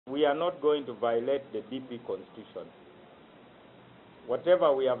we are not going to violate the DP Constitution.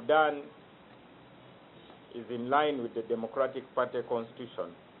 Whatever we have done is in line with the Democratic Party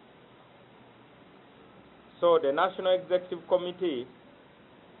Constitution. So the National Executive Committee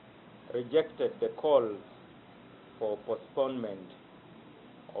rejected the call for postponement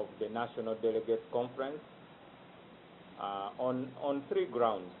of the National Delegates Conference on 3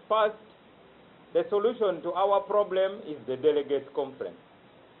 grounds. First, the solution to our problem is the Delegates Conference.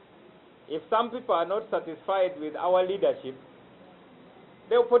 If some people are not satisfied with our leadership,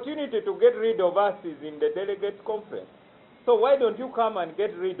 the opportunity to get rid of us is in the Delegates Conference. So why don't you come and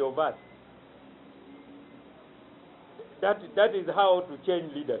get rid of us? That is how to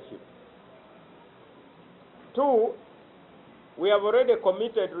change leadership. 2, we have already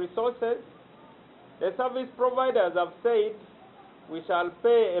committed resources. The service providers have said we shall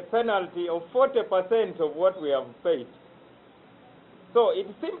pay a penalty of 40% of what we have paid. So it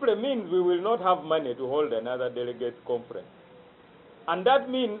simply means we will not have money to hold another delegates conference. And that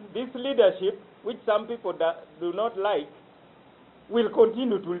means this leadership, which some people do not like, will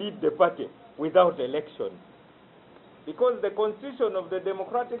continue to lead the party without election. Because the constitution of the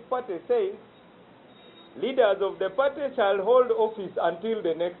Democratic Party says leaders of the party shall hold office until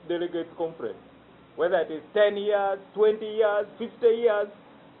the next delegates conference. Whether it is 10 years, 20 years, 50 years,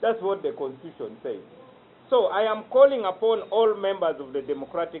 that's what the Constitution says. So I am calling upon all members of the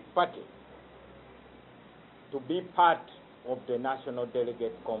Democratic Party to be part of the National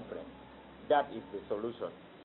Delegates Conference. That is the solution.